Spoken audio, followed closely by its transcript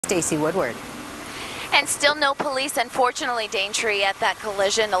Stacey Woodward. And still no police, unfortunately, Daintree, at that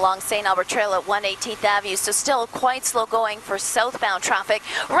collision along St. Albert Trail at 118th Avenue, so still quite slow going for southbound traffic.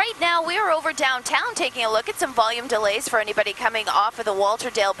 Right now, we are over downtown taking a look at some volume delays for anybody coming off of the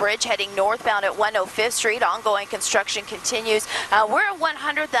Walterdale Bridge heading northbound at 105th Street. Ongoing construction continues. We're at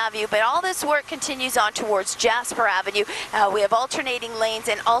 100th Avenue, but all this work continues on towards Jasper Avenue. We have alternating lanes,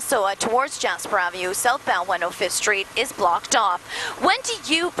 and also towards Jasper Avenue, southbound 105th Street is blocked off. When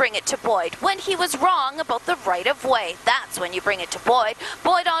do you bring it to Boyd? When he was wrong about the right-of-way. That's when you bring it to Boyd.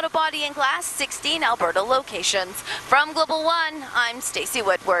 Boyd Auto Body and Glass, 16 Alberta locations. From Global One, I'm Stacey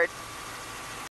Woodward.